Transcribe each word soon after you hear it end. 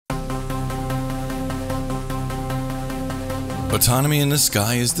Autonomy in the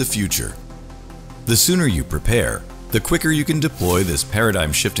sky is the future. The sooner you prepare, the quicker you can deploy this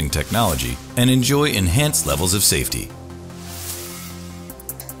paradigm-shifting technology and enjoy enhanced levels of safety.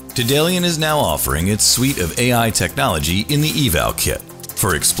 Daedalean is now offering its suite of AI technology in the Eval kit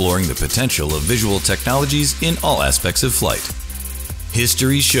for exploring the potential of visual technologies in all aspects of flight.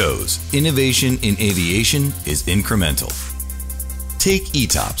 History shows innovation in aviation is incremental. Take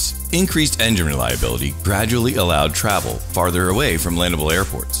ETOPS. Increased engine reliability gradually allowed travel farther away from landable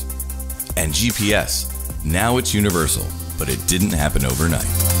airports. And GPS. Now it's universal, but it didn't happen overnight.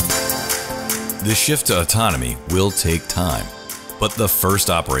 The shift to autonomy will take time, but the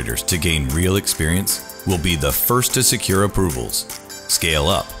first operators to gain real experience will be the first to secure approvals, scale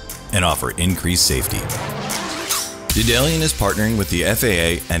up, and offer increased safety. Daedalean is partnering with the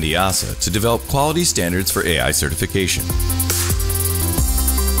FAA and EASA to develop quality standards for AI certification.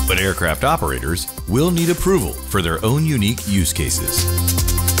 But aircraft operators will need approval for their own unique use cases.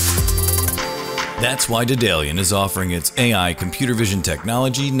 That's why Daedalean is offering its AI computer vision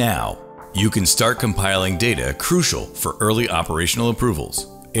technology now. You can start compiling data crucial for early operational approvals,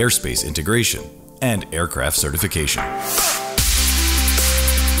 airspace integration, and aircraft certification.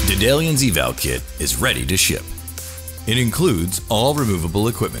 Daedalean's Eval kit is ready to ship. It includes all removable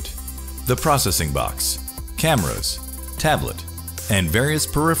equipment, the processing box, cameras, tablet, and various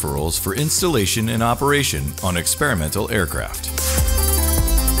peripherals for installation and operation on experimental aircraft.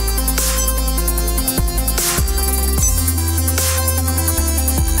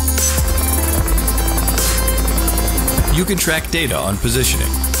 You can track data on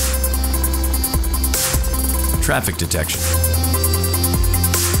positioning, traffic detection,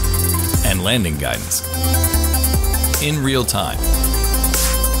 and landing guidance in real time.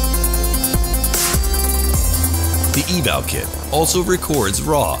 The Eval kit also records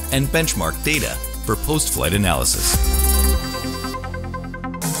raw and benchmark data for post-flight analysis.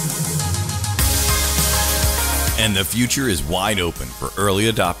 And the future is wide open for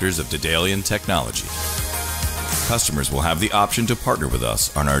early adopters of Daedalean technology. Customers will have the option to partner with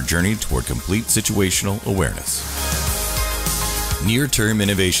us on our journey toward complete situational awareness. Near-term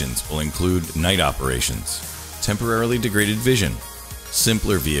innovations will include night operations, temporarily degraded vision,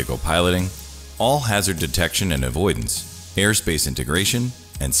 simpler vehicle piloting, all hazard detection and avoidance, airspace integration,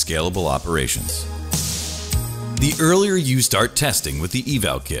 and scalable operations. The earlier you start testing with the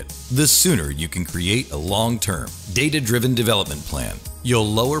Eval kit, the sooner you can create a long-term, data-driven development plan. You'll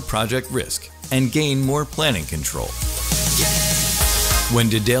lower project risk and gain more planning control. When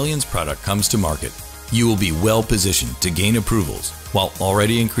Daedalean's product comes to market, you will be well positioned to gain approvals while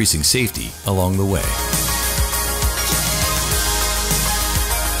already increasing safety along the way.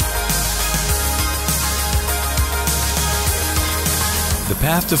 The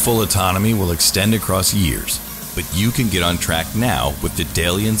path to full autonomy will extend across years, but you can get on track now with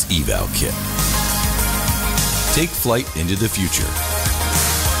Daedalean's Eval kit. Take flight into the future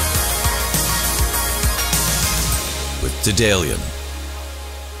with Daedalean.